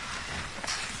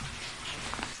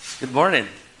Good morning.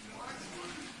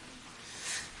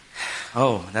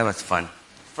 Oh, that was fun.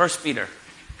 1 Peter,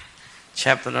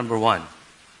 chapter number 1.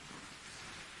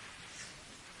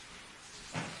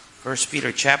 1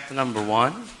 Peter, chapter number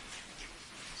 1,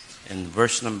 and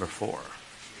verse number 4.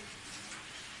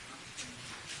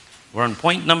 We're on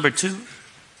point number 2,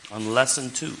 on lesson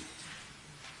 2.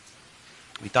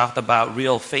 We talked about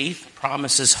real faith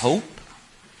promises hope,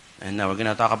 and now we're going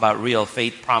to talk about real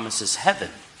faith promises heaven.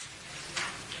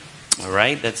 All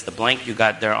right, that's the blank you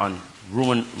got there on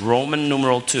Roman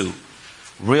numeral 2.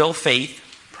 Real faith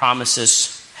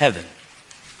promises heaven.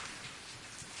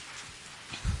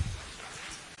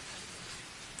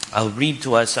 I'll read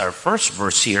to us our first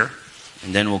verse here,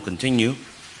 and then we'll continue.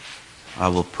 I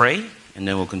will pray, and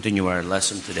then we'll continue our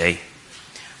lesson today.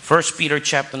 1 Peter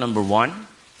chapter number 1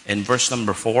 and verse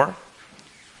number 4.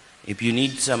 If you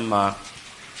need some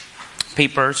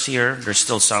papers here, there's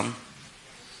still some.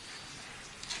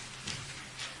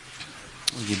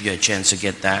 I'll give you a chance to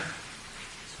get that.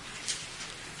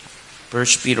 1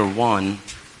 Peter 1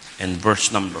 and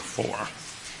verse number 4.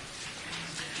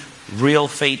 Real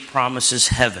faith promises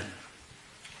heaven.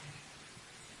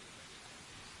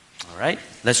 All right,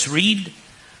 let's read.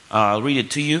 I'll read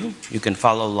it to you. You can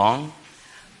follow along.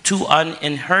 To an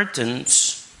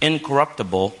inheritance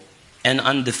incorruptible and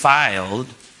undefiled,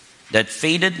 that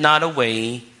faded not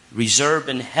away, reserved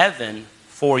in heaven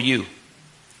for you.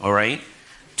 All right?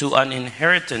 To an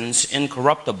inheritance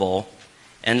incorruptible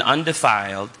and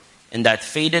undefiled, and that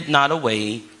faded not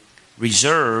away,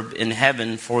 reserved in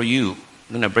heaven for you.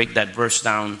 I'm going to break that verse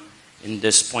down in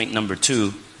this point number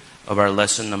 2 of our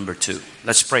lesson number 2.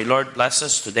 Let's pray. Lord, bless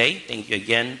us today. Thank you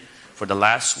again for the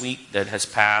last week that has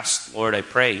passed. Lord, I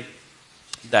pray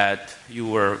that you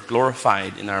were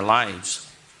glorified in our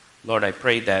lives. Lord, I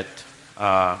pray that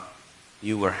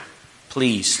you were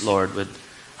pleased, Lord, with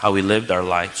how we lived our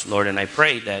lives, Lord. And I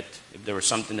pray that if there was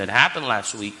something that happened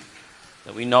last week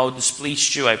that we know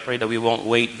displeased you, I pray that we won't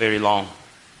wait very long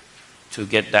to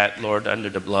get that, Lord, under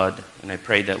the blood. And I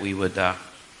pray that we would,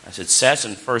 as it says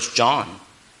in 1 John,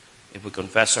 if we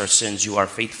confess our sins, you are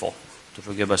faithful to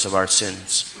forgive us of our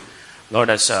sins.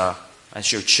 Lord, as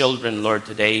your children, Lord,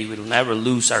 today, we'll never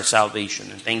lose our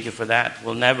salvation. And thank you for that.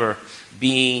 We'll never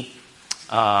be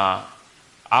out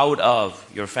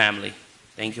of your family.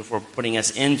 Thank you for putting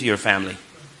us into your family,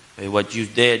 by what you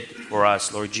did for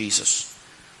us, Lord Jesus.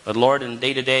 But Lord, in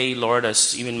day-to-day, Lord,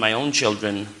 as even my own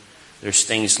children, there's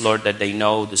things, Lord, that they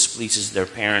know displeases their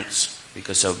parents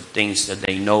because of things that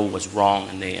they know was wrong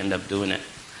and they end up doing it.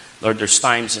 Lord, there's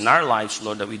times in our lives,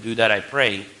 Lord, that we do that. I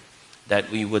pray that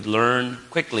we would learn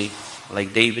quickly,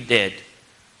 like David did,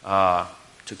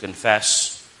 to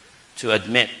confess, to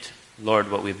admit,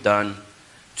 Lord, what we've done,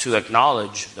 to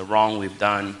acknowledge the wrong we've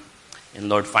done, and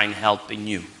Lord, find help in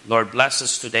you. Lord, bless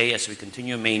us today as we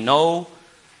continue. May no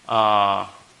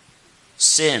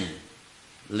sin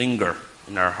linger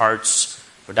in our hearts,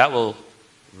 for that will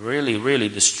really, really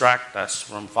distract us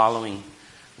from following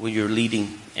where you're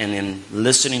leading and in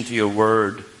listening to your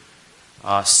word.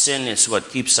 Sin is what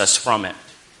keeps us from it.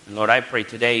 And Lord, I pray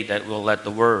today that we'll let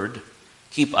the word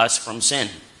keep us from sin.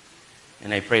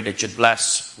 And I pray that you'd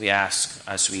bless, we ask,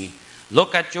 as we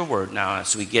look at your word now,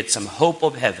 as we get some hope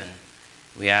of heaven.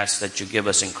 We ask that you give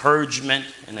us encouragement.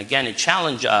 And again, it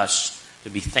challenges us to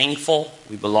be thankful.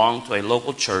 We belong to a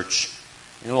local church.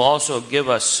 And it will also give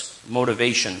us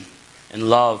motivation and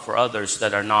love for others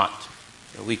that are not.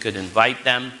 That we could invite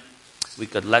them. We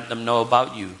could let them know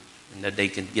about you. And that they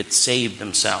can get saved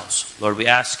themselves. Lord, we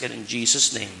ask it in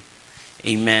Jesus' name.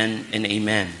 Amen and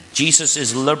amen. Jesus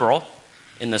is liberal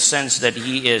in the sense that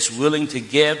he is willing to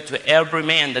give to every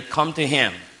man that come to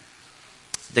him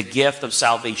the gift of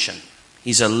salvation.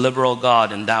 He's a liberal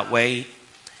God in that way.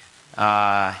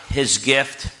 His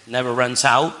gift never runs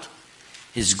out.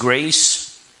 His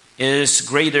grace is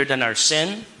greater than our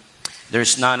sin.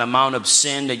 There's not an amount of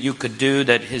sin that you could do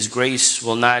that his grace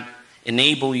will not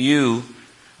enable you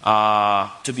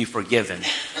to be forgiven.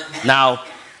 Now,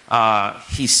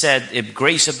 he said, if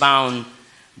grace abound,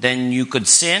 then you could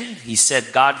sin. He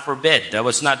said, God forbid. That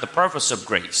was not the purpose of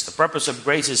grace. The purpose of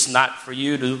grace is not for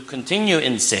you to continue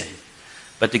in sin,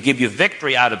 but to give you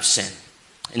victory out of sin.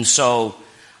 And so,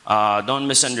 don't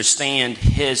misunderstand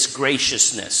his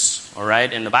graciousness, all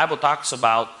right? And the Bible talks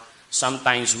about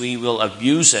sometimes we will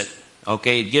abuse it,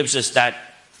 okay? It gives us that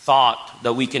thought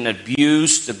that we can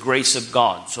abuse the grace of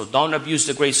God. So don't abuse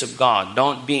the grace of God.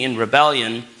 Don't be in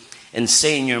rebellion and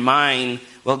say in your mind,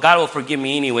 well, God will forgive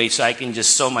me anyway, so I can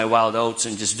just sow my wild oats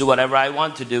and just do whatever I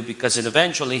want to do because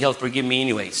eventually he'll forgive me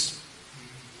anyways.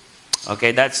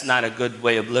 Okay, that's not a good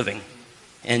way of living.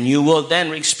 And you will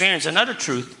then experience another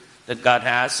truth that God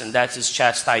has, and that's his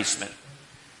chastisement.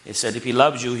 He said, if he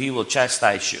loves you, he will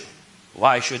chastise you.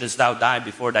 Why shouldest thou die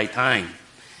before thy time?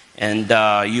 And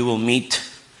you will meet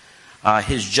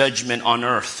his judgment on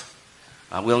earth.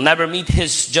 We'll never meet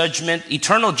his judgment,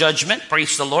 eternal judgment.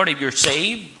 Praise the Lord, if you're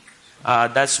saved.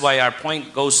 That's why our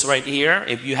point goes right here.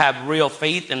 If you have real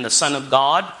faith in the Son of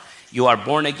God, you are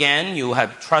born again, you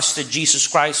have trusted Jesus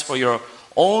Christ for your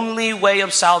only way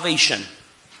of salvation,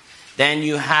 then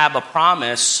you have a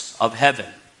promise of heaven.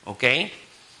 Okay?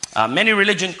 Many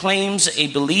religion claims a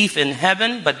belief in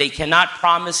heaven, but they cannot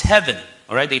promise heaven.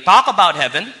 All right? They talk about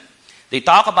heaven. They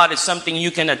talk about it's something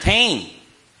you can attain,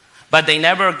 but they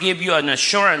never give you an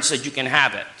assurance that you can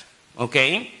have it.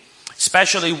 Okay?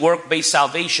 Especially work-based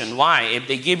salvation. Why? If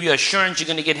they give you assurance you're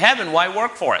going to get heaven, why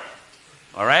work for it?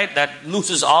 All right? That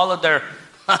loses all of their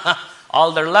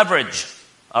all their leverage.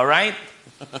 All right?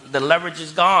 The leverage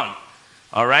is gone.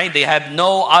 All right? They have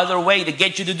no other way to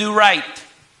get you to do right.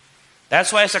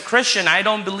 That's why as a Christian, I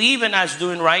don't believe in us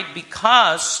doing right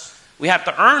because we have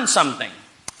to earn something.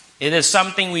 It is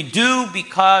something we do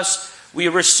because we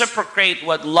reciprocate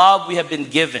what love we have been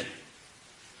given.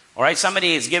 All right?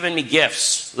 Somebody has given me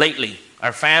gifts lately,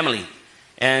 our family,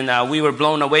 and we were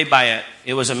blown away by it.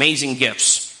 It was amazing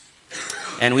gifts.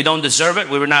 And we don't deserve it.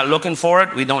 We were not looking for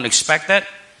it. We don't expect it,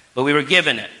 but we were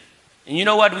given it. And you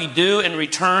know what we do in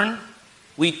return?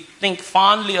 We think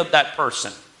fondly of that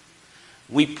person.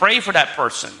 We pray for that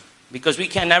person because we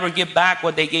can never give back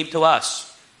what they gave to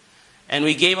us. And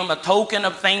we gave them a token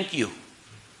of thank you.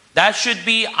 That should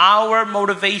be our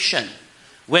motivation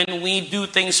when we do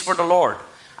things for the Lord.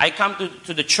 I come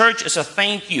to the church as a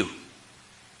thank you.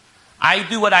 I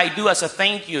do what I do as a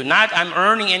thank you, not I'm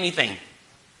earning anything.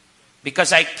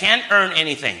 Because I can't earn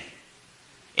anything.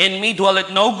 In me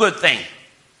dwelleth no good thing.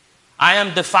 I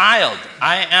am defiled.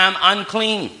 I am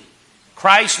unclean.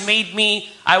 Christ made me,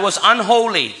 I was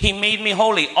unholy. He made me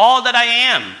holy. All that I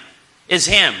am is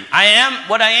Him. I am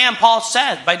what I am, Paul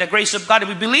said, by the grace of God. If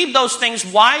we believe those things,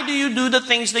 why do you do the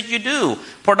things that you do?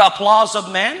 For the applause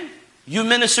of men? You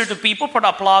minister to people for the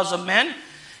applause of men?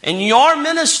 And your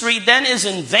ministry then is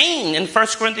in vain. In 1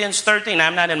 Corinthians 13,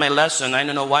 I'm not in my lesson. I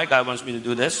don't know why God wants me to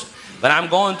do this, but I'm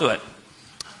going to it.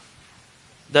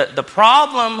 The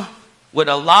problem with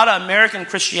a lot of American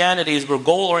Christianity is we're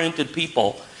goal-oriented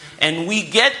people, and we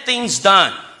get things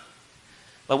done.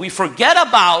 But we forget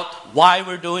about why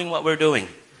we're doing what we're doing.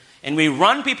 And we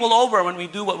run people over when we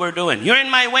do what we're doing. You're in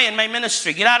my way in my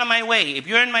ministry. Get out of my way. If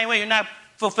you're in my way, you're not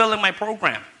fulfilling my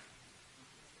program.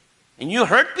 And you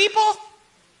hurt people?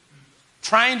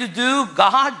 Trying to do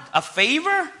God a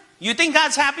favor? You think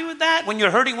God's happy with that? When you're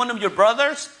hurting one of your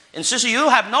brothers and sisters, you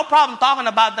have no problem talking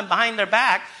about them behind their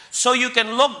back so you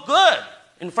can look good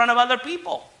in front of other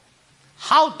people.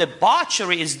 How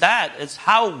debauchery is that? It's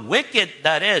how wicked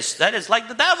that is. That is like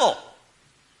the devil.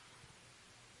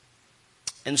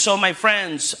 And so, my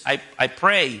friends, I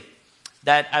pray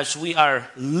that as we are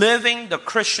living the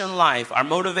Christian life, our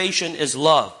motivation is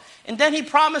love. And then He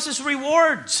promises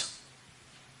rewards.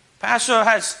 Pastor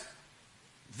has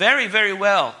very, very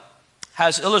well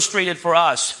has illustrated for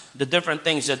us the different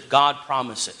things that God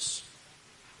promises.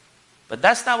 But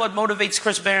that's not what motivates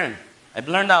Chris Barron. I've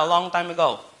learned that a long time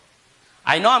ago.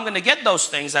 I know I'm going to get those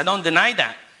things. I don't deny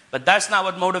that. But that's not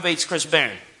what motivates Chris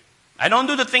Barron. I don't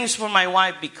do the things for my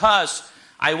wife because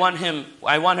I want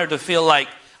her to feel like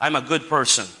I'm a good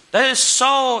person. That is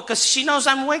so, because she knows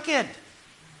I'm wicked.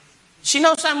 She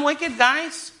knows I'm wicked,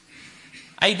 guys.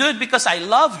 I do it because I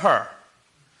love her.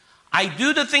 I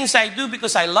do the things I do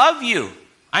because I love you.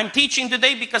 I'm teaching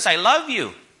today because I love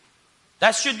you.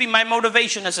 That should be my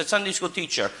motivation as a Sunday school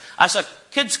teacher, as a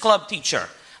kids club teacher,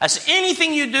 as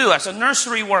anything you do, as a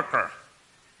nursery worker.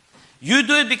 You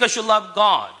do it because you love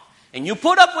God. And you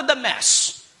put up with the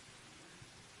mess.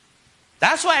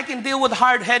 That's why I can deal with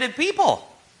hard-headed people.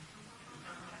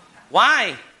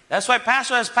 Why? That's why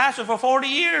Pastor has pastored for 40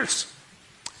 years.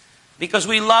 Because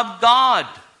we love God.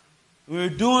 We're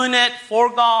doing it for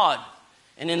God.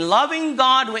 And in loving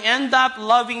God, we end up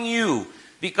loving you.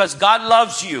 Because God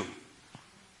loves you.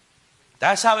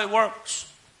 That's how it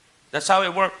works. That's how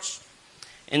it works.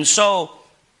 And so,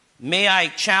 may I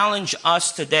challenge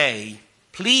us today,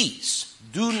 please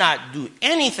do not do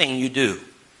anything you do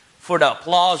for the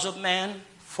applause of man,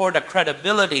 for the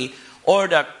credibility or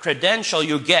the credential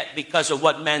you get because of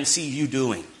what men see you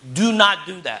doing. Do not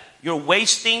do that. You're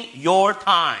wasting your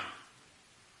time.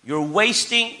 You're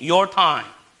wasting your time.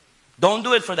 Don't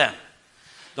do it for them.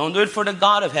 Don't do it for the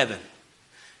God of heaven.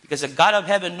 Because the God of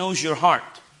heaven knows your heart.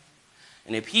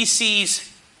 And if He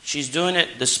sees she's doing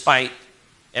it despite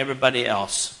everybody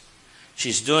else,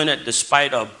 she's doing it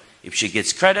despite of if she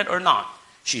gets credit or not,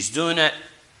 she's doing it.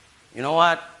 You know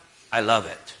what? I love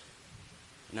it.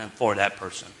 And I'm for that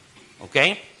person.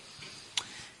 Okay?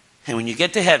 And when you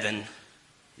get to heaven,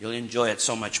 you'll enjoy it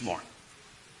so much more.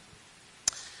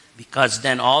 Because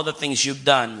then all the things you've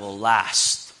done will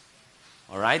last.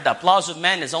 All right? The applause of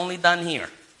men is only done here.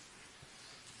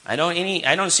 I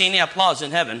don't see any applause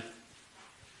in heaven.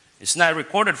 It's not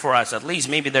recorded for us. At least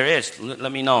maybe there is.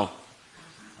 Let me know.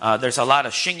 There's a lot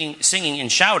of singing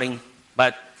and shouting,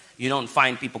 but you don't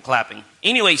find people clapping.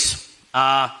 Anyways,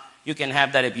 you can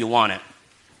have that if you want it.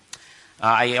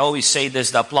 I always say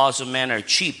this, the applause of men are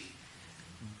cheap.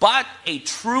 But a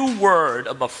true word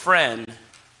of a friend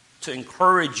to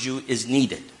encourage you is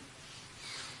needed.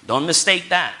 Don't mistake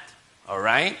that. All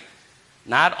right?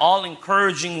 Not all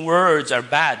encouraging words are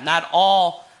bad. Not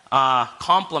all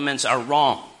compliments are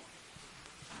wrong.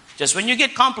 Just when you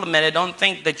get complimented, don't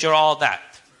think that you're all that.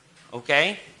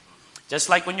 Okay? Just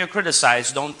like when you're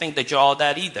criticized, don't think that you're all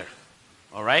that either.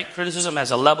 All right? Criticism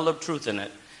has a level of truth in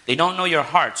it. They don't know your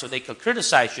heart, so they could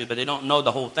criticize you, but they don't know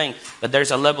the whole thing. But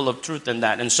there's a level of truth in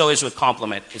that. And so is with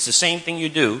compliment. It's the same thing you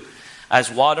do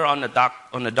as water on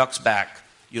the duck's back.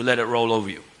 You let it roll over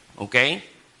you. Okay?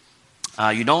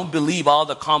 You don't believe all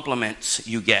the compliments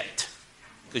you get.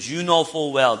 Because you know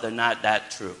full well they're not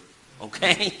that true.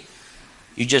 Okay?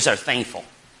 You just are thankful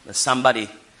that somebody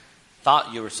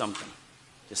thought you were something.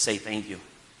 Just say thank you.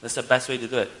 That's the best way to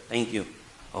do it. Thank you.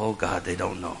 Oh God, they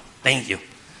don't know. Thank you.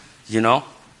 You know?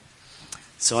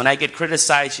 So when I get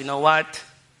criticized, you know what?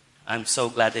 I'm so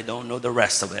glad they don't know the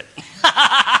rest of it.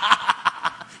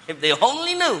 If they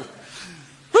only knew.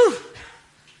 Whew.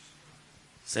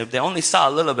 So if they only saw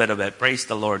a little bit of it, praise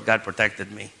the Lord, God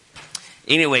protected me.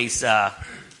 Anyways, I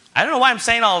don't know why I'm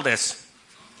saying all this.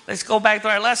 Let's go back to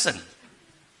our lesson.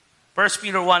 1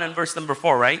 Peter 1 and verse number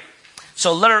 4, right?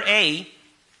 So letter A,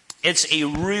 it's a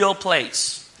real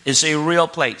place. It's a real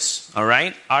place, all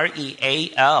right?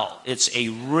 R-E-A-L. It's a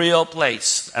real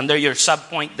place. Under your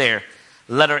subpoint there,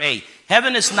 letter A.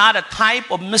 Heaven is not a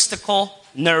type of mystical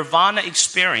nirvana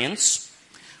experience,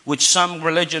 which some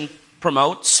religion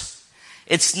promotes.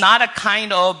 It's not a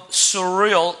kind of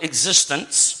surreal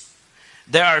existence.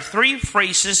 There are three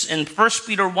phrases in 1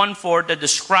 Peter 1:4 that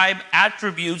describe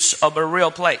attributes of a real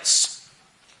place.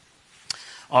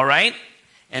 All right?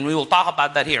 And we will talk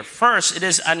about that here. First, it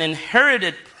is an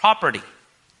inherited property.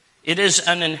 It is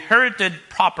an inherited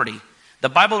property. The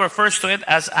Bible refers to it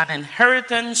as an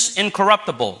inheritance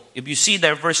incorruptible. If you see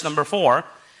there, verse number 4,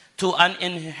 to an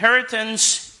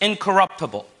inheritance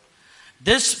incorruptible.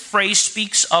 This phrase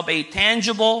speaks of a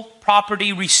tangible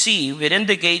property received. It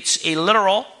indicates a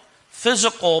literal,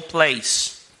 physical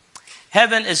place.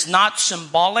 Heaven is not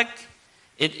symbolic.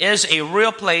 It is a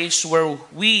real place where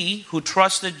we who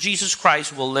trusted Jesus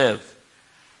Christ will live.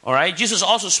 All right? Jesus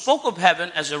also spoke of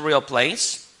heaven as a real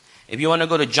place. If you want to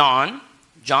go to John,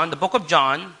 the book of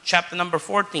John, chapter number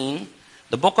 14.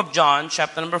 The book of John,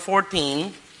 chapter number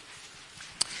 14,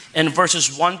 and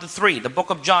verses 1 to 3. The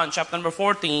book of John, chapter number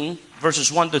 14,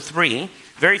 verses 1 to 3.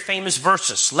 Very famous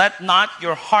verses. Let not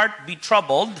your heart be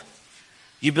troubled.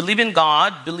 You believe in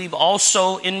God, believe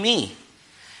also in me.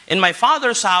 In my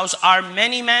Father's house are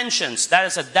many mansions. That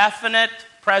is a definite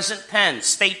present tense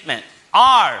statement.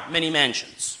 Are many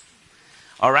mansions.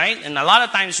 All right? And a lot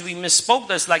of times we misspoke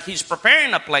this like he's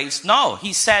preparing a place. No,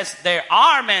 he says there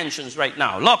are mansions right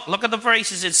now. Look at the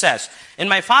phrases it says. In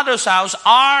my Father's house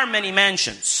are many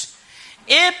mansions.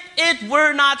 If it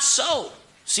were not so.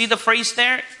 See the phrase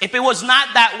there? If it was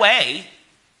not that way,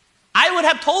 I would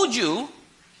have told you,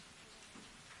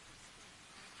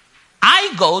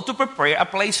 I go to prepare a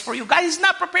place for you. God is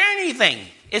not preparing anything.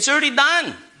 It's already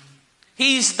done.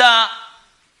 He's the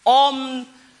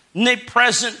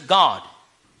omnipresent God.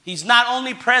 He's not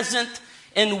only present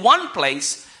in one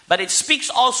place, but it speaks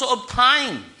also of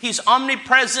time. He's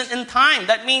omnipresent in time.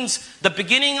 That means the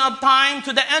beginning of time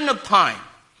to the end of time.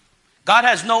 God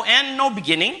has no end, no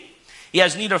beginning. He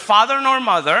has neither father nor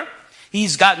mother.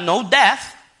 He's got no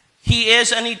death. He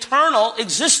is an eternal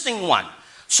existing one.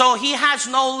 So he has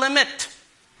no limit,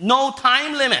 no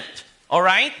time limit, all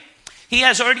right? He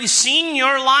has already seen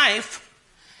your life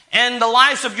and the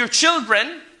lives of your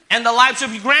children and the lives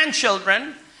of your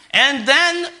grandchildren and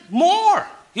then more.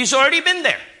 He's already been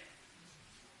there.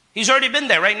 He's already been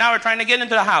there. Right now we're trying to get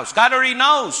into the house. God already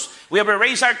knows. We have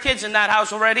raised our kids in that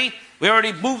house already. We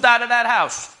already moved out of that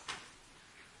house.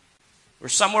 We're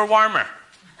somewhere warmer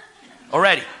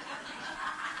already.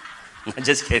 I'm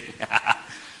just kidding.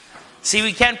 See,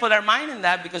 we can't put our mind in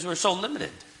that because we're so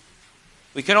limited.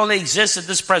 We can only exist at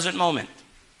this present moment.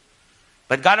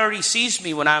 But God already sees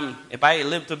me if I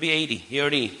live to be 80. He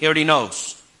already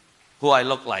knows who I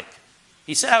look like.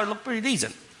 He said I would look pretty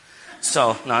decent.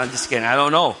 So, no, I'm just kidding. I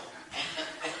don't know.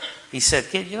 He said,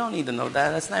 kid, you don't need to know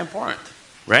that. That's not important.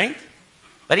 Right?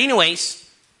 But anyways,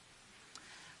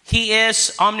 he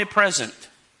is omnipresent.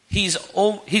 He's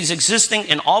existing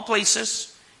in all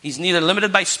places. He's neither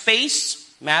limited by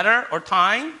space, matter, or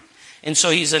time. And so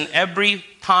he's in every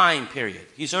time period.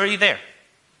 He's already there.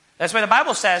 That's why the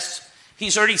Bible says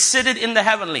he's already seated in the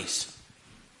heavenlies.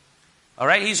 All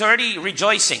right? He's already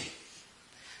rejoicing.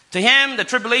 To him, the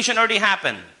tribulation already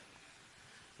happened.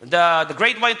 The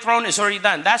great white throne is already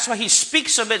done. That's why he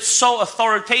speaks of it so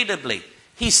authoritatively.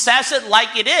 He says it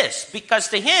like it is, because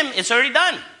to him, it's already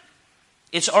done.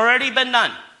 It's already been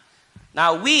done.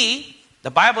 Now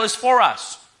the Bible is for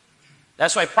us.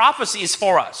 That's why prophecy is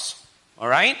for us. All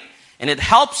right? And it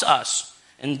helps us.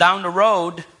 And down the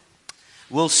road,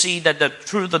 we'll see that the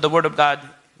truth of the Word of God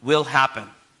will happen.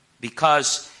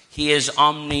 Because he is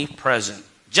omnipresent.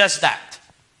 Just that.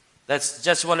 That's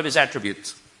just one of his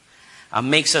attributes.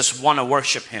 Makes us want to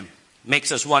worship him.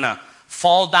 Makes us want to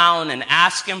fall down and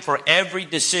ask him for every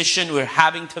decision we're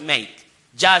having to make.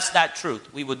 Just that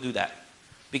truth. We would do that.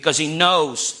 Because he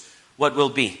knows what will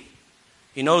be.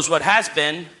 He knows what has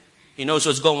been. He knows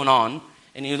what's going on.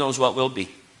 And he knows what will be.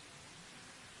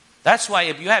 That's why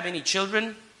if you have any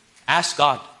children, ask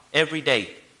God every day.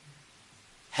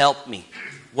 Help me.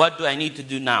 What do I need to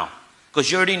do now?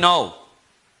 Because you already know.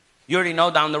 You already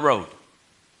know down the road.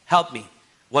 Help me.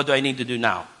 What do I need to do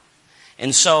now?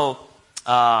 And so,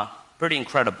 pretty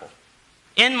incredible.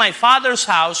 In my Father's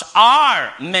house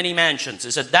are many mansions.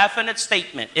 It's a definite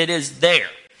statement. It is there.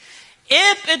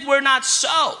 If it were not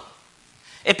so,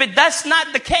 if that's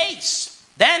not the case,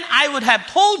 then I would have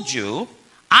told you,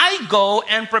 I go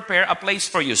and prepare a place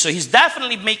for you. So he's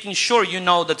definitely making sure you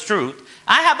know the truth.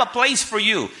 I have a place for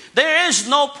you. There is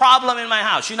no problem in my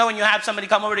house. You know when you have somebody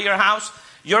come over to your house,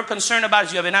 you're concerned about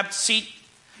is you have enough seat,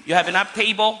 you have enough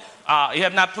table, you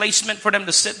have enough placement for them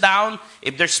to sit down.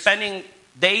 If they're spending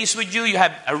days with you, you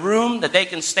have a room that they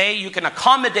can stay. You can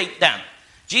accommodate them.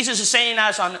 Jesus is saying to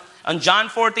us on John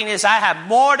 14 is, I have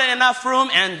more than enough room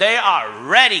and they are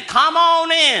ready. Come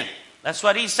on in. That's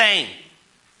what he's saying.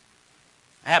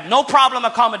 I have no problem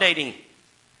accommodating.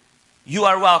 You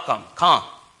are welcome. Come.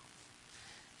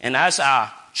 And as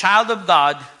a child of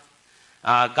God,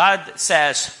 God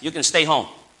says, you can stay home.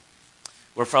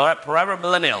 We're forever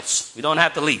millennials. We don't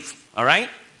have to leave. All right?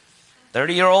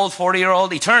 30-year-old,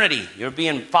 40-year-old, eternity. You'll be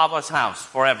in Papa's house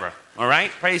forever. All right?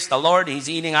 Praise the Lord. He's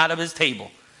eating out of his table.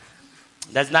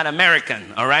 That's not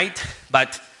American. All right?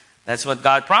 But that's what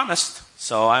God promised.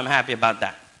 So I'm happy about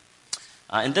that.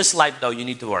 In this life, though, you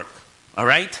need to work. All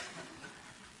right?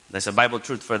 There's a Bible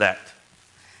truth for that.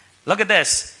 Look at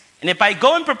this. And if I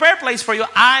go and prepare a place for you,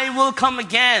 I will come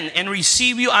again and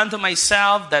receive you unto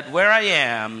myself, that where I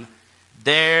am,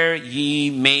 there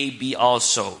ye may be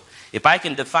also. If I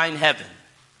can define heaven,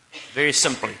 very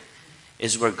simply,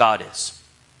 is where God is.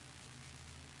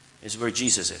 Is where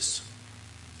Jesus is.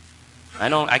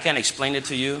 I can't explain it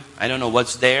to you. I don't know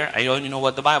what's there. I don't even know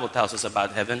what the Bible tells us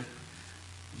about heaven.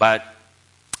 But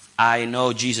I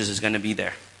know Jesus is going to be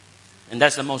there. And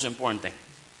that's the most important thing.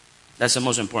 That's the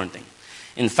most important thing.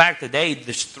 In fact, today,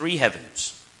 there's 3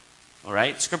 heavens. All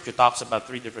right? Scripture talks about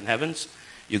 3 different heavens.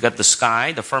 You got the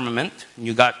sky, the firmament. And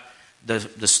you got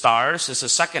the stars. It's a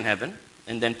second heaven.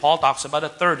 And then Paul talks about a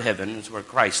third heaven. It's where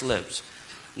Christ lives.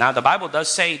 Now, the Bible does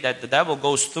say that the devil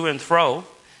goes to and fro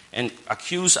and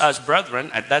accuse us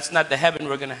brethren. That's not the heaven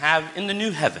we're going to have in the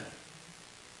new heaven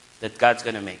that God's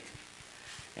going to make.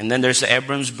 And then there's the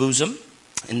Abraham's bosom.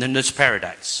 And then there's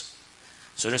paradise.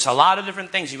 So there's a lot of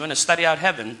different things. You want to study out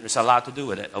heaven, there's a lot to do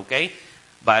with it, okay?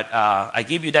 But I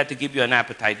give you that to give you an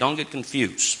appetite. Don't get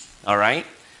confused, all right?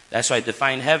 That's why I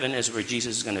define heaven as where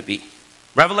Jesus is going to be.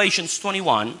 Revelations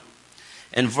 21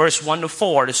 and verse 1 to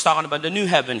 4 is talking about the new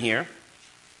heaven here.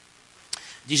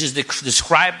 Jesus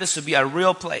described this to be a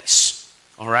real place,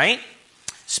 all right?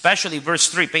 Especially verse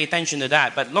 3, pay attention to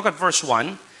that. But look at verse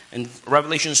 1 in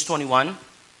Revelations 21.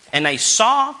 And I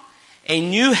saw a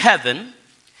new heaven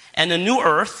and a new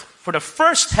earth, for the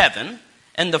first heaven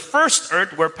and the first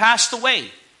earth were passed away,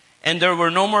 and there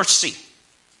were no more sea.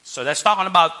 So that's talking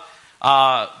about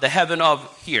the heaven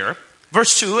of here.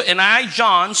 Verse 2, and I,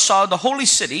 John, saw the holy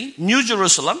city, New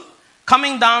Jerusalem,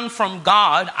 coming down from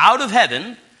God out of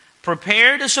heaven,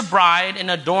 prepared as a bride and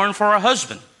adorned for her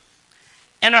husband.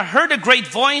 And I heard a great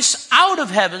voice out of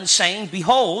heaven saying,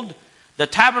 behold, the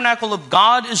tabernacle of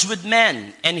God is with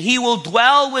men, and he will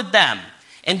dwell with them.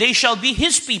 And they shall be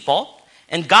his people,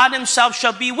 and God himself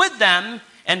shall be with them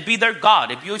and be their God.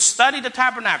 If you study the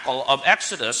tabernacle of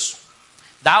Exodus,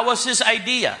 that was his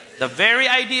idea. The very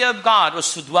idea of God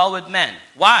was to dwell with men.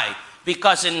 Why?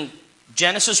 Because in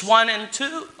Genesis 1 and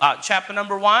 2, chapter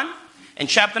number 1 and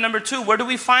chapter number 2, where do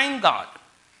we find God?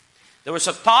 There was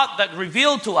a thought that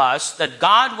revealed to us that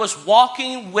God was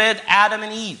walking with Adam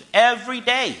and Eve every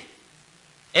day.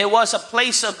 It was a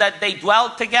place that they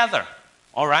dwelled together.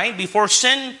 All right? Before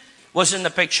sin was in the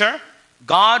picture,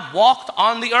 God walked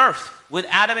on the earth with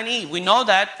Adam and Eve. We know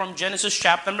that from Genesis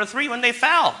chapter number 3 when they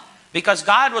fell. Because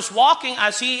God was walking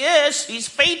as He is. He's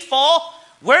faithful.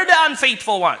 We're the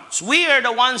unfaithful ones. We are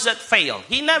the ones that fail.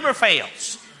 He never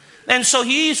fails. And so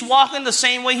He's walking the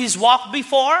same way He's walked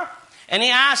before. And He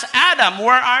asked Adam,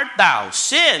 where art thou?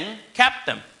 Sin kept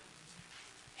him.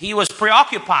 He was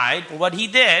preoccupied with what he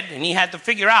did, and he had to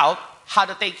figure out how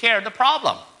to take care of the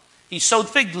problem. He sewed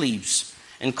fig leaves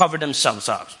and covered themselves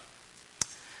up.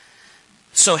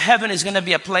 So heaven is going to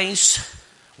be a place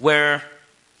where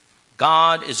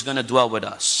God is going to dwell with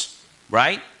us,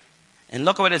 right? And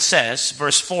look at what it says,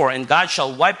 verse 4, and God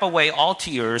shall wipe away all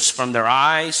tears from their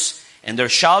eyes, and there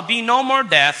shall be no more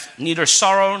death, neither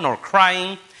sorrow nor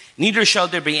crying, neither shall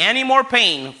there be any more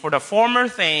pain, for the former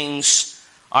things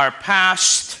are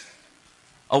passed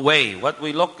away. What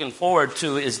we're looking forward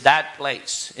to is that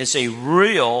place. It's a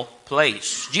real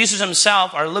place. Jesus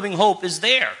Himself, our living hope, is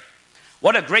there.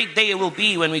 What a great day it will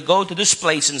be when we go to this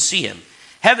place and see Him.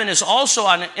 Heaven is also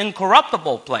an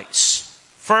incorruptible place.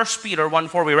 1 Peter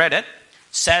 1:4, we read it,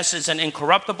 says it's an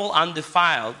incorruptible,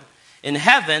 undefiled. In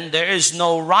heaven, there is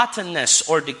no rottenness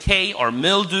or decay or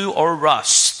mildew or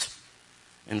rust.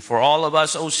 And for all of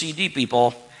us OCD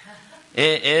people,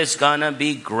 it is going to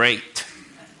be great.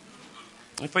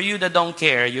 And for you that don't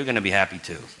care, you're going to be happy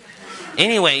too.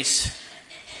 Anyways,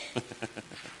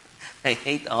 I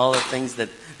hate all the things that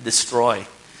destroy,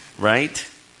 right?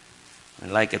 I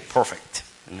like it perfect.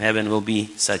 And heaven will be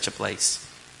such a place.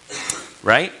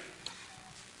 Right?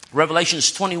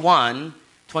 Revelations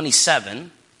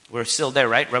 21:27. We're still there,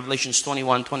 right? Revelations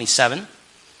 21:27.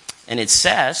 And it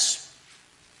says,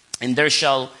 and there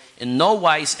shall in no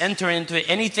wise enter into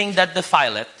anything that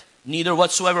defileth, neither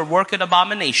whatsoever worketh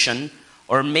abomination,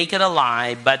 or make it a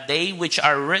lie, but they which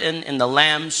are written in the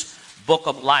Lamb's book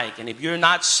of life. And if you're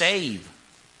not saved,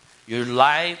 your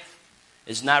life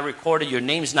is not recorded, your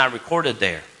name is not recorded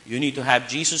there. You need to have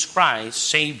Jesus Christ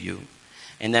save you,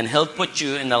 and then He'll put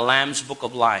you in the Lamb's book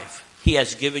of life. He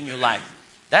has given you life.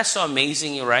 That's so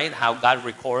amazing, right? How God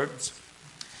records.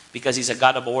 Because He's a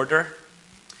God of order.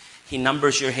 He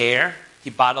numbers your hair. He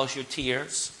bottles your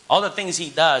tears. All the things He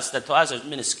does that to us are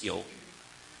minuscule,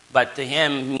 but to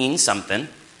Him means something.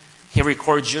 He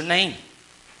records your name.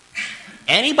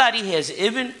 Anybody He has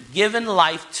even given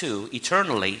life to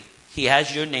eternally, He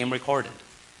has your name recorded.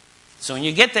 So when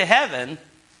you get to heaven,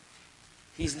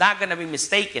 He's not going to be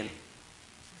mistaken.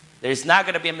 There's not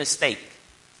going to be a mistake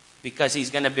because He's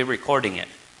going to be recording it.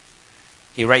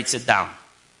 He writes it down.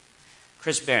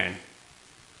 Chris Barron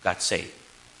got saved.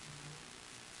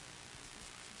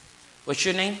 What's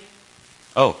your name?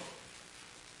 Oh.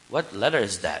 What letter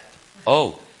is that?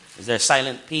 Oh. Is there a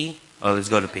silent P? Oh, let's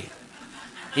go to P.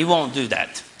 He won't do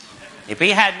that. If he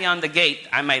had me on the gate,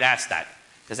 I might ask that.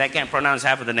 Because I can't pronounce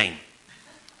half of the name.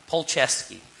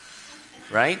 Polcheski.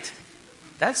 Right?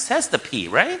 That's the P,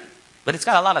 right? But it's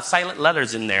got a lot of silent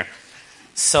letters in there.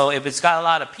 So if it's got a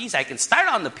lot of P's, I can start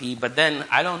on the P, but then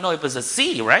I don't know if it's a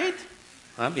C, right?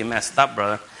 Well, that'd be messed up,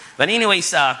 brother. But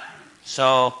anyways,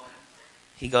 so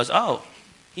he goes, oh,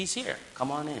 he's here.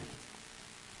 Come on in.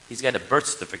 He's got a birth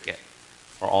certificate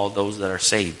for all those that are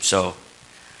saved. So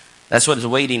that's what is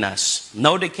awaiting us.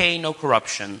 No decay, no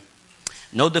corruption,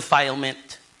 no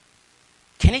defilement.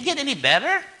 Can it get any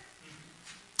better?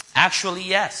 Actually,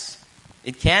 yes.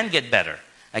 It can get better.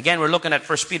 Again, we're looking at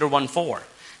 1 Peter 1:4.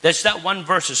 There's that one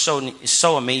verse is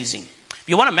so amazing. If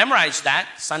you want to memorize that,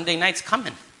 Sunday night's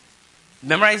coming.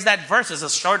 Memorize that verse. It's a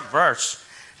short verse.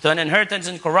 To an inheritance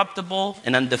incorruptible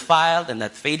and undefiled and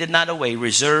that faded not away,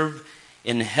 reserved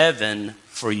in heaven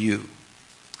for you.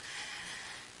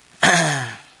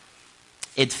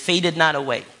 It faded not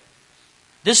away.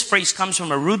 This phrase comes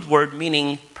from a root word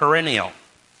meaning perennial.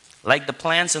 Like the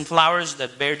plants and flowers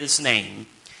that bear this name,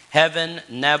 heaven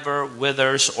never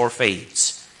withers or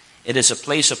fades. It is a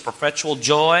place of perpetual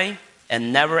joy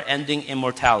and never-ending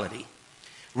immortality.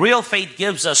 Real faith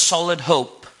gives us solid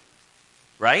hope,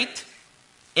 right?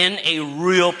 In a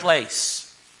real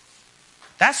place.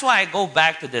 That's why I go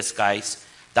back to this, guys.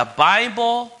 The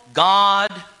Bible,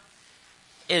 God,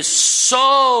 is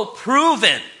so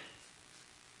proven.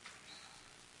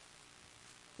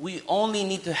 We only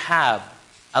need to have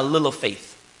a little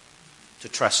faith to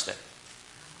trust it.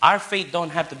 Our faith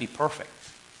don't have to be perfect.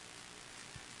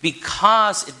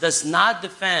 Because it does not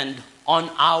depend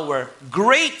on our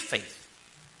great faith.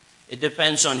 It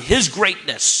depends on His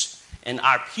greatness and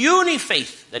our puny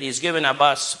faith that He's given of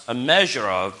us a measure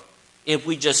of if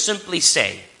we just simply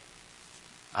say,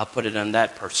 I'll put it on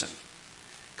that person.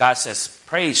 God says,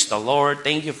 praise the Lord.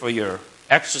 Thank you for your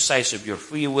exercise of your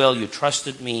free will. You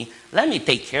trusted me. Let me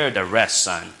take care of the rest,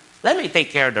 son. Let me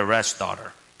take care of the rest,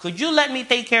 daughter. Could you let me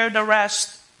take care of the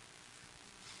rest?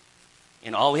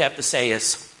 And all we have to say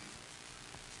is,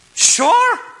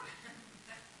 sure.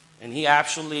 And He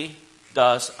actually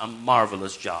does a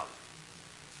marvelous job.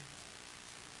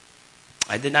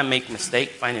 I did not make a mistake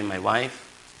finding my wife.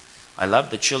 I love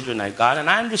the children I got. And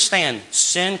I understand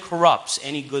sin corrupts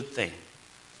any good thing.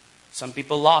 Some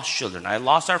people lost children. I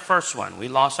lost our first one. We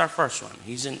lost our first one.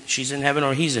 She's in heaven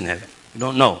or he's in heaven. We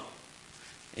don't know.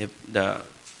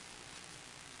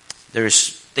 There's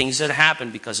things that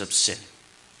happen because of sin.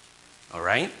 All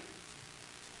right?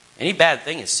 Any bad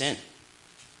thing is sin.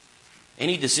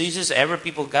 Any diseases ever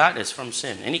people got is from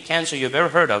sin. Any cancer you've ever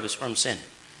heard of is from sin.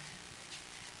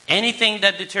 Anything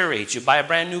that deteriorates, you buy a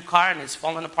brand new car and it's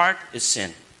falling apart, is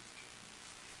sin.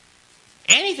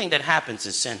 Anything that happens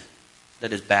is sin.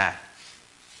 That is bad.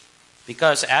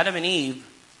 Because Adam and Eve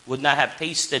would not have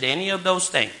tasted any of those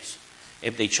things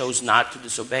if they chose not to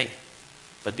disobey.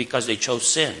 But because they chose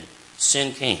sin,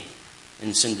 sin came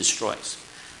and sin destroys.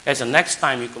 Guys, the next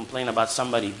time you complain about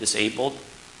somebody disabled,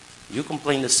 you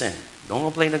complain to sin. Don't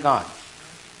complain to God.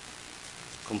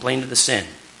 Complain to the sin.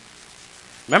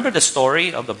 Remember the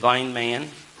story of the blind man?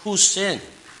 Who sinned?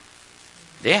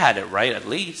 They had it right at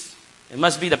least. It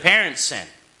must be the parents' sin.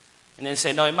 And then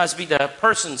say, no, it must be the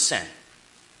person's sin.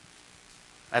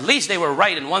 At least they were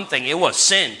right in one thing. It was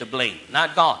sin to blame,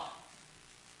 not God.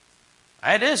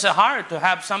 It is hard to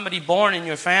have somebody born in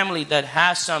your family that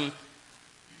has some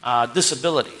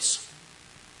disabilities.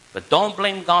 But don't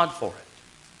blame God for it.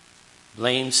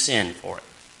 Blame sin for it.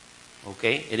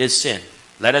 Okay? It is sin.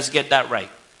 Let us get that right.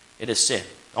 It is sin.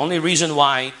 The only reason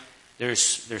why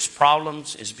there's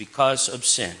problems is because of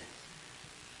sin.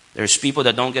 There's people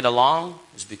that don't get along,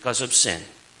 it's because of sin.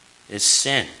 It's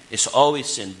sin. It's always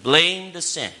sin. Blame the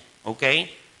sin. Okay?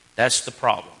 That's the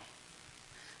problem.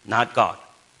 Not God.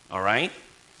 All right?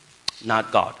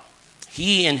 Not God.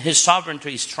 He in His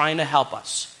sovereignty is trying to help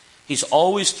us. He's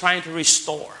always trying to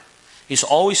restore. He's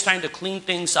always trying to clean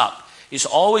things up. He's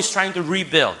always trying to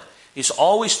rebuild. He's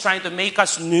always trying to make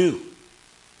us new.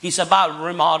 He's about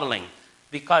remodeling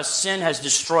because sin has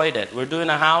destroyed it. We're doing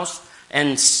a house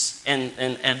and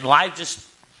life just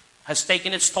has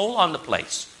taken its toll on the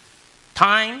place.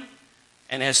 Time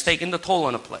and has taken the toll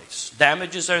on the place.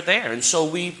 Damages are there and so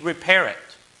we repair it.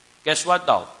 Guess what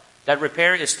though? That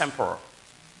repair is temporal.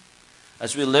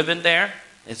 As we live in there,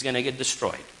 it's going to get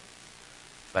destroyed.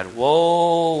 But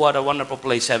whoa, what a wonderful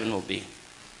place heaven will be.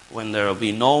 When there will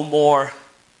be no more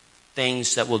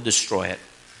things that will destroy it.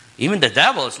 Even the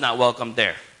devil is not welcome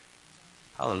there.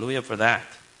 Hallelujah for that.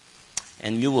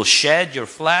 And you will shed your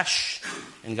flesh.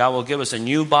 And God will give us a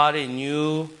new body, a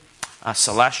new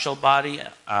celestial body,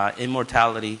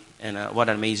 immortality. And what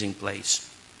an amazing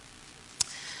place.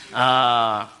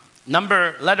 Letter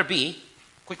B,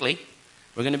 quickly.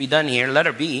 We're going to be done here.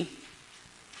 Letter B.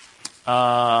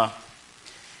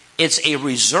 It's a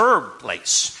reserved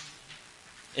place.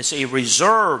 It's a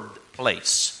reserved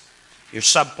place. Your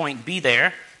subpoint B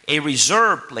there. A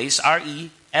reserved place.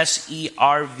 R-E-S-E-R-V-E-D.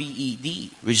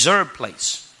 Reserved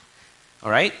place. All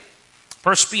right?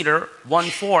 1 Peter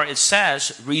 1:4, it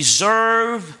says,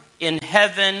 reserve in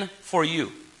heaven for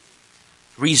you.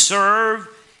 Reserve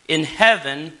in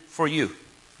heaven for you.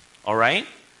 All right?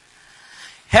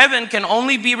 Heaven can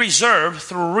only be reserved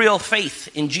through real faith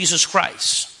in Jesus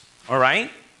Christ. All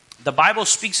right? The Bible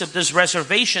speaks of this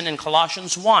reservation in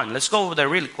Colossians 1. Let's go over there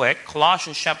really quick.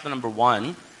 Colossians chapter number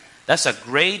 1. That's a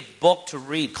great book to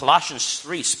read. Colossians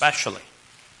 3 especially.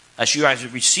 As you guys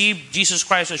receive Jesus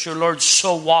Christ as your Lord,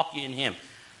 so walk ye in Him.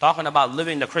 Talking about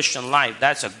living the Christian life.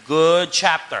 That's a good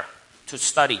chapter to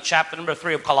study. Chapter number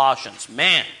 3 of Colossians.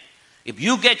 Man, if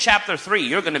you get chapter 3,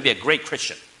 you're going to be a great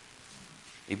Christian.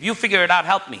 If you figure it out,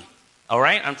 help me. All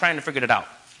right? I'm trying to figure it out.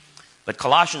 But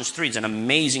Colossians 3 is an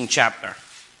amazing chapter.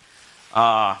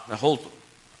 The whole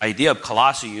idea of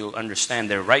Colossae, you'll understand,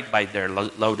 they're right by their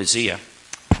Laodicea.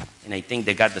 And I think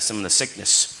they got some of the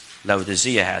sickness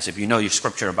Laodicea has, if you know your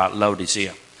scripture about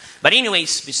Laodicea. But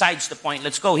anyways, besides the point,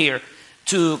 let's go here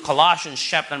to Colossians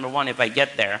chapter number 1 if I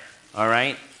get there. All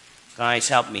right? Guys,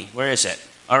 help me. Where is it?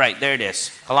 All right, there it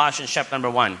is. Colossians chapter number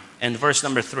 1 and verse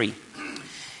number 3.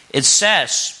 It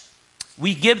says,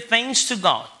 we give thanks to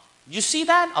God. You see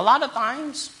that? A lot of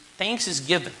times, thanks is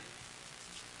given.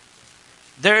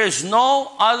 There is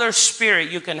no other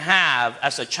spirit you can have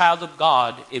as a child of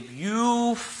God if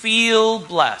you feel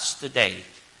blessed today,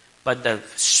 but the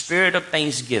spirit of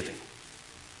thanksgiving.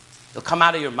 It'll come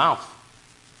out of your mouth.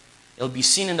 It'll be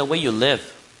seen in the way you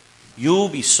live. You'll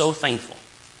be so thankful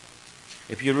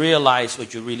if you realize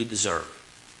what you really deserve.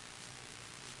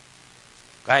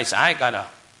 Guys,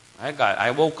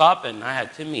 I woke up and I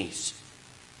had Timmy's.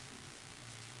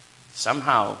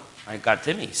 Somehow I got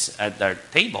Timmy's at their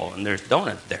table and there's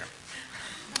donuts there.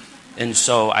 And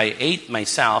so I ate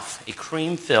myself a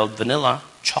cream-filled vanilla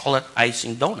chocolate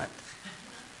icing donut.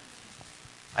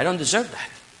 I don't deserve that.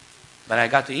 But I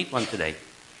got to eat one today.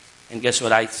 And guess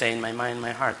what I say in my mind,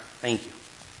 my heart? Thank you.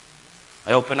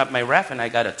 I opened up my ref and I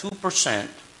got a 2%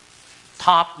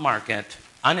 top market,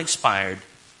 unexpired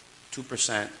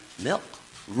 2% milk.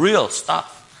 Real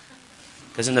stuff.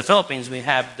 Because in the Philippines, we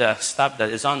have the stuff that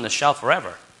is on the shelf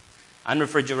forever.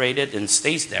 Unrefrigerated and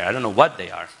stays there. I don't know what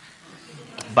they are.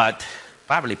 But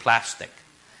probably plastic.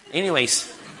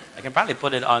 Anyways, I can probably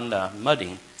put it on the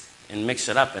mudding and mix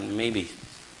it up and maybe...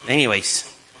 Anyways.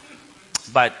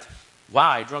 But, wow,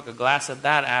 I drank a glass of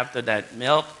that after that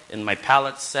milk and my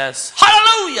palate says,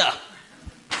 hallelujah!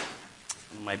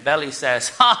 And my belly says,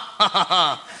 ha ha ha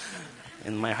ha.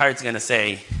 And my heart's going to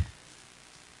say,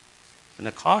 it's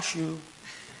going to cost you.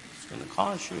 It's going to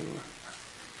cost you.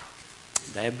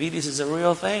 Diabetes is a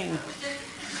real thing.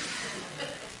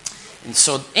 And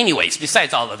so, anyways,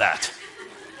 besides all of that,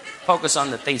 focus on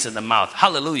the taste of the mouth.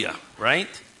 Hallelujah, right?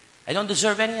 I don't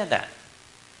deserve any of that.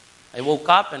 I woke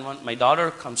up and my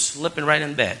daughter comes slipping right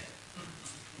in bed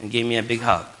and gave me a big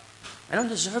hug. I don't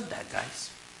deserve that,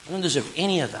 guys. I don't deserve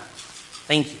any of that.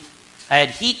 Thank you. I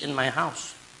had heat in my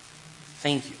house.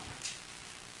 Thank you.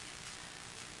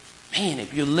 Man,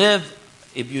 if you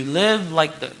live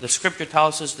like the scripture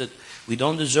tells us that we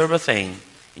don't deserve a thing,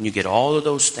 and you get all of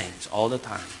those things all the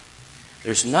time,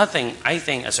 there's nothing, I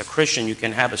think, as a Christian, you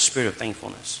can have a spirit of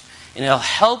thankfulness. And it'll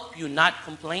help you not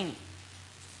complain.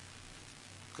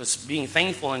 Because being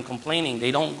thankful and complaining, they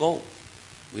don't go.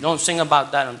 We don't sing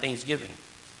about that on Thanksgiving.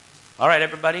 All right,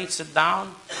 everybody, sit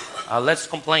down. Let's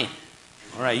complain.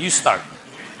 All right, you start.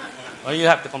 What do you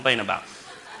have to complain about?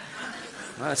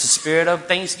 Well, it's the spirit of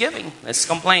Thanksgiving. Let's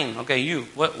complain. Okay, you.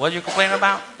 What are you complaining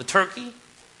about? The turkey?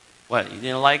 What, you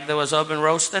didn't like that was oven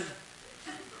roasted?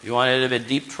 You wanted it a bit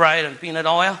deep fried in peanut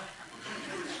oil?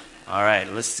 All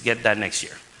right, let's get that next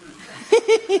year.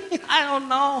 I don't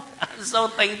know. I'm so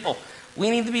thankful. We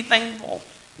need to be thankful.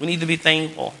 We need to be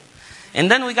thankful.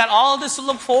 And then we got all this to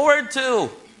look forward to.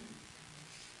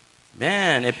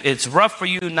 Man, if it's rough for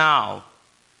you now,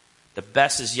 the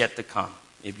best is yet to come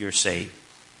if you're saved.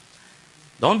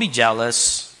 Don't be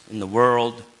jealous in the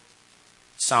world.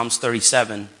 Psalms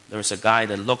 37, there was a guy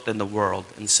that looked in the world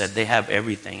and said, they have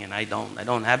everything and I don't. I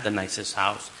don't have the nicest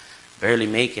house. Barely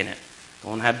making it.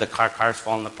 Don't have the cars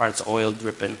falling apart. It's oil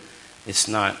dripping. It's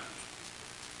not.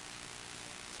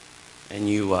 And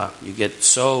you get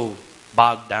so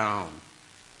bogged down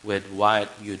with what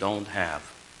you don't have.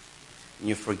 And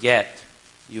you forget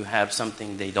you have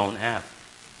something they don't have.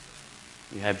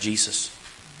 You have Jesus.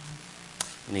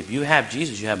 And if you have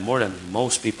Jesus, you have more than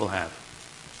most people have.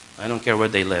 I don't care where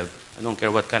they live. I don't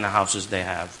care what kind of houses they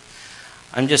have.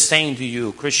 I'm just saying to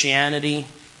you, Christianity,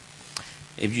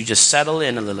 if you just settle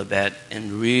in a little bit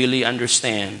and really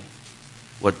understand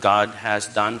what God has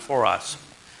done for us,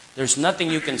 there's nothing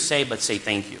you can say but say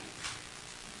thank you.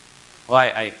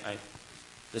 Well,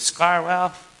 the scar,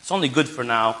 well, it's only good for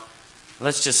now.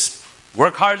 Let's just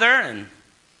work harder and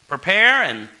prepare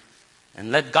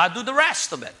and let God do the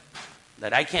rest of it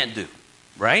that I can't do,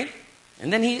 right?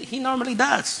 And then he normally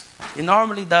does. He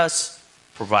normally does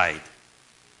provide.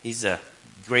 He's a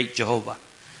great Jehovah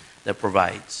that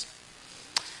provides.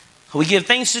 We give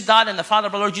thanks to God and the Father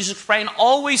of our Lord Jesus Christ, and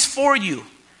always for you.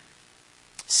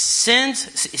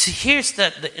 Here's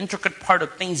the intricate part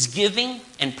of thanksgiving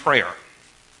and prayer.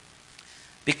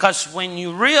 Because when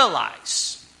you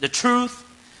realize the truth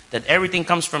that everything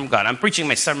comes from God. I'm preaching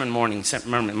my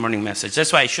morning message.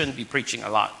 That's why I shouldn't be preaching a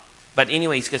lot. But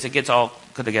anyways, because it gets all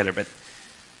put together.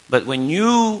 But when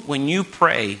you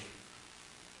pray,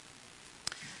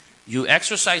 you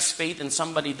exercise faith in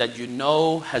somebody that you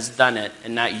know has done it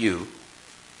and not you.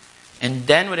 And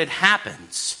then when it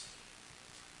happens,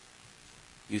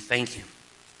 you thank Him.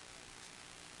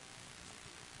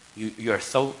 You are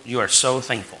so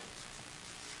thankful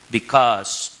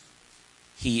because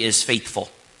He is faithful.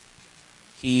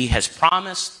 He has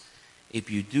promised if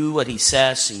you do what He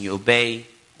says and you obey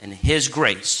in His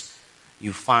grace,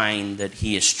 you find that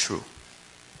He is true.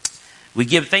 We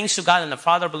give thanks to God and the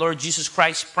Father of the Lord Jesus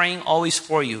Christ, praying always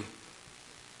for you.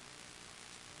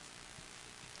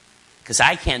 because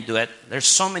I can't do it. There's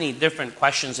so many different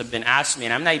questions have been asked me,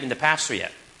 and I'm not even the pastor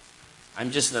yet.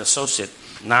 I'm just an associate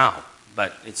now,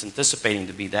 but it's anticipating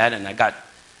to be that, and I got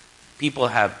people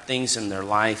have things in their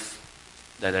life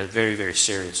that are very, very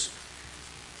serious.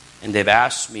 And they've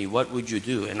asked me, what would you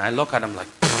do? And I look at them like,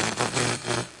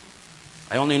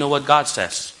 I only know what God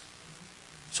says.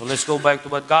 So let's go back to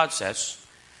what God says.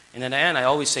 And in the end, I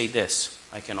always say this,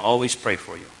 I can always pray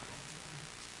for you.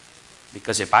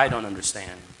 Because if I don't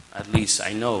understand, at least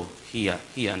I know He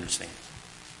understands.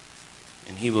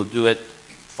 And He will do it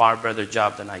far better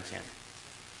job than I can.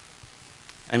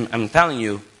 I'm telling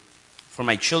you, for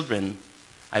my children,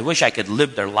 I wish I could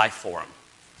live their life for them.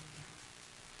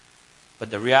 But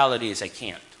the reality is I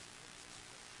can't.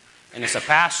 And as a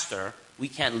pastor, we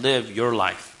can't live your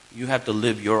life. You have to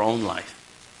live your own life.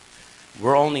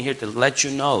 We're only here to let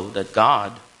you know that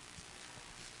God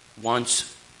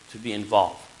wants to be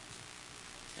involved.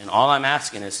 And all I'm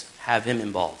asking is have Him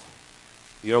involved.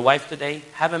 Your wife today,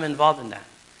 have Him involved in that.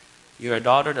 You're a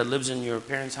daughter that lives in your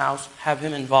parents' house, have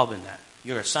Him involved in that.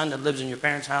 You're a son that lives in your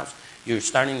parents' house, you're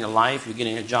starting your life, you're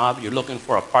getting a job, you're looking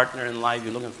for a partner in life,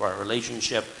 you're looking for a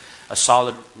relationship, a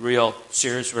solid, real,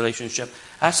 serious relationship.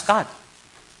 Ask God.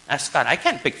 Ask God. I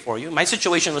can't pick for you. My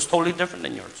situation was totally different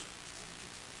than yours.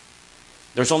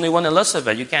 There's only one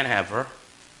Elizabeth. You can't have her.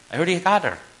 I already got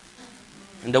her.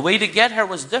 And the way to get her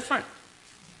was different.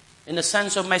 In the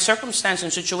sense of my circumstance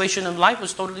and situation in life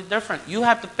was totally different. You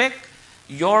have to pick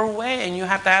your way and you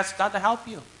have to ask God to help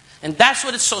you. And that's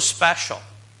what is so special.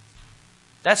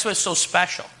 That's what's so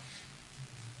special.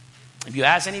 If you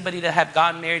ask anybody that have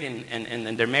gotten married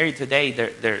and they're married today,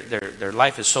 their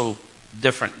life is so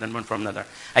different than one from another.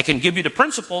 I can give you the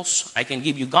principles. I can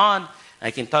give you God. I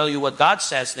can tell you what God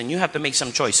says. Then you have to make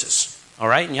some choices. All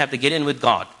right? And you have to get in with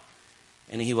God.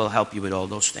 And He will help you with all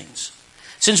those things.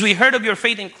 Since we heard of your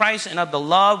faith in Christ and of the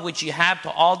love which you have to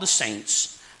all the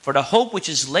saints, for the hope which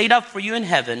is laid up for you in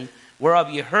heaven, whereof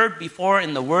you heard before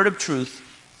in the word of truth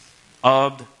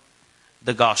of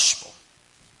the gospel.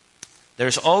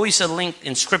 There's always a link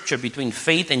in Scripture between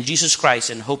faith in Jesus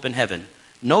Christ and hope in heaven.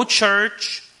 No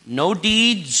church, no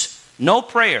deeds, no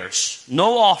prayers,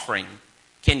 no offering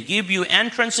can give you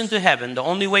entrance into heaven. The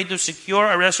only way to secure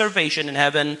a reservation in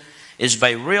heaven is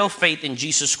by real faith in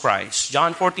Jesus Christ.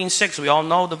 John 14:6, we all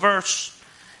know the verse.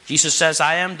 Jesus says,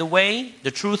 I am the way, the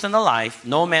truth, and the life.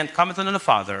 No man cometh unto the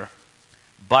Father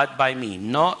but by me.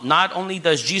 Not only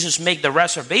does Jesus make the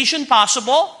reservation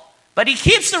possible, but He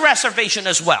keeps the reservation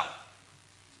as well.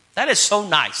 That is so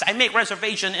nice. I make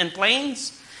reservation in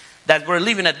planes that we're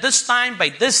leaving at this time by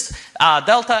this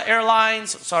Delta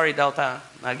Airlines. Sorry, Delta,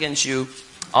 not against you.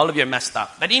 All of you are messed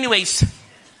up. But anyways,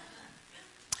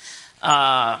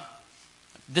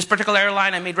 this particular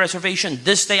airline, I made reservation.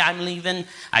 This day I'm leaving.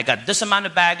 I got this amount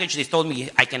of baggage. They told me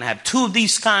I can have 2 of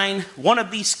these kind, 1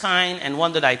 of these kind, and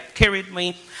 1 that I carried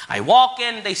me. I walk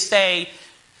in, they say,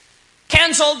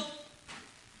 canceled.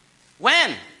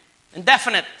 When?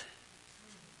 Indefinite.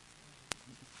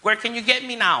 Where can you get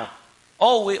me now?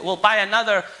 Oh, we'll buy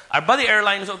another. Our buddy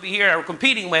airlines will be here we're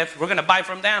competing with. We're going to buy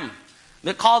from them.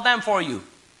 We'll call them for you.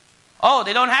 Oh,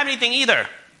 they don't have anything either.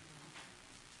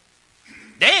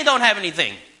 They don't have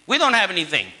anything. We don't have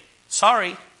anything.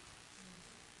 Sorry.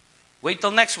 Wait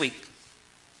till next week.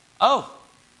 Oh,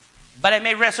 but I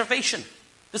made reservation.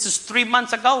 This is 3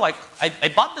 months ago.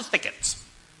 I bought the tickets.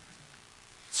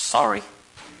 Sorry.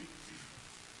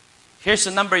 Here's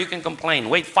the number you can complain.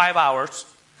 Wait 5 hours.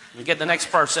 You get the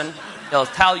next person. They'll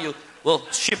tell you, we'll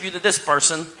ship you to this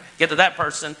person. Get to that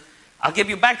person. I'll give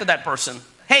you back to that person.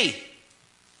 Hey,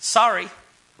 sorry.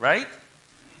 Right?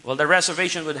 Well, the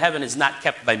reservation with heaven is not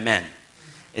kept by men.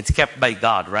 It's kept by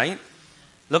God, right?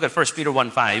 Look at 1 Peter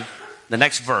 1:5, the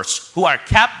next verse. Who are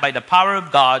kept by the power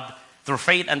of God through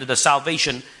faith unto the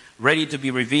salvation ready to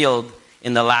be revealed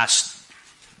in the last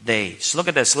days. Look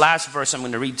at this last verse I'm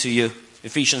going to read to you.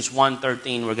 Ephesians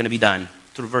 1:13. We're going to be done.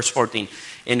 Through verse 14.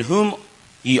 In whom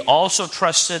ye also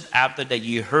trusted after that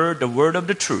ye heard the word of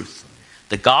the truth,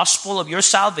 the gospel of your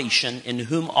salvation, in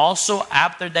whom also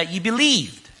after that ye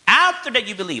believed. After that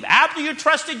you believe. After you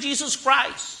trusted Jesus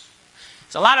Christ.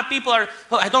 So a lot of people are,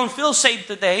 oh, I don't feel saved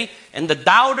today. And the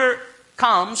doubter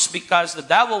comes because the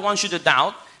devil wants you to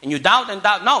doubt. And you doubt and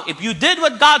doubt. No, if you did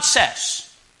what God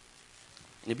says,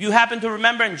 and if you happen to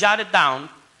remember and jot it down,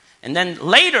 and then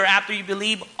later after you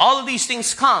believe, all of these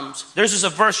things comes, there's just a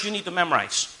verse you need to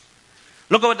memorize.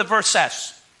 Look at what the verse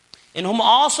says. In whom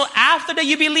also after that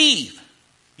you believe,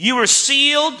 you were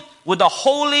sealed with the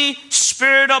Holy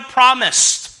Spirit of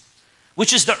promise,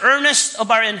 which is the earnest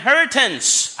of our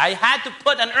inheritance. I had to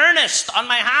put an earnest on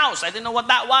my house. I didn't know what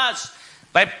that was.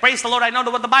 But praise the Lord, I know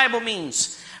what the Bible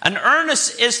means. An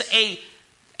earnest is a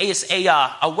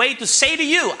way to say to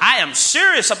you, I am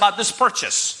serious about this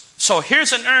purchase. So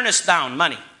here's an earnest down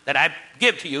money that I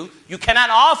give to you. You cannot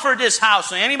offer this house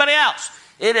to anybody else.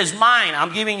 It is mine.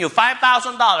 I'm giving you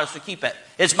 $5,000 to keep it.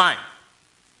 It's mine.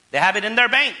 They have it in their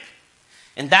bank.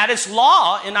 And that is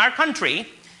law in our country.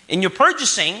 In your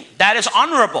purchasing, that is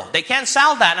honorable. They can't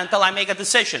sell that until I make a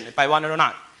decision if I want it or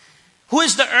not. Who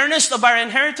is the earnest of our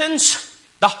inheritance?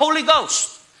 The Holy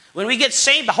Ghost. When we get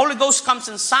saved, the Holy Ghost comes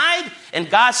inside and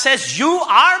God says, you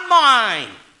are mine.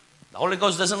 The Holy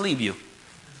Ghost doesn't leave you.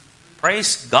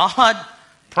 Praise God.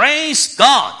 Praise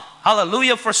God.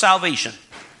 Hallelujah for salvation.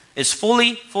 It's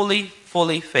fully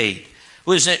paid.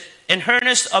 Who is it? In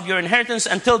earnest of your inheritance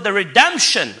until the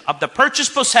redemption of the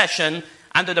purchased possession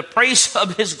under the praise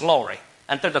of His glory.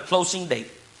 Until the closing date.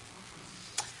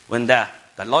 When the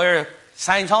lawyer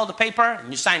signs all the paper and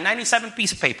you sign 97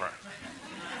 pieces of paper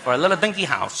for a little dinky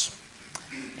house.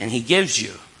 And he gives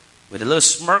you, with a little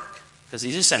smirk, because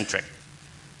he's eccentric,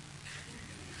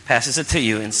 passes it to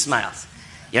you and smiles.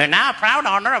 You're now a proud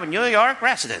owner of a New York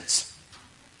residence.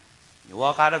 You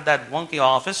walk out of that wonky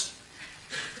office,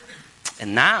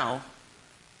 and now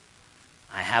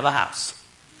I have a house.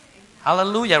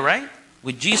 Hallelujah, right?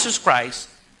 With Jesus Christ,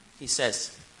 he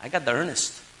says, I got the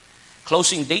earnest.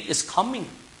 Closing date is coming.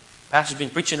 Pastor's been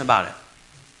preaching about it.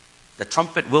 The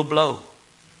trumpet will blow.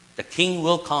 The King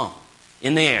will come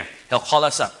in the air. He'll call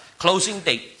us up. Closing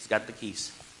date. He's got the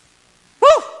keys.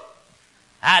 Woo!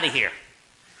 Out of here.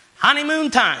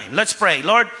 Honeymoon time. Let's pray.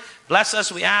 Lord, bless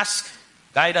us, we ask.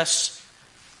 Guide us.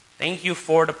 Thank you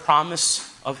for the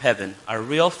promise of heaven. Our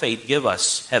real faith, give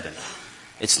us heaven.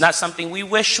 It's not something we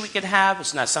wish we could have.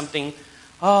 It's not something,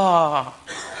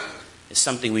 it's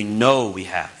something we know we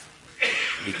have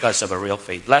because of a real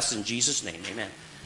faith. Bless in Jesus' name. Amen.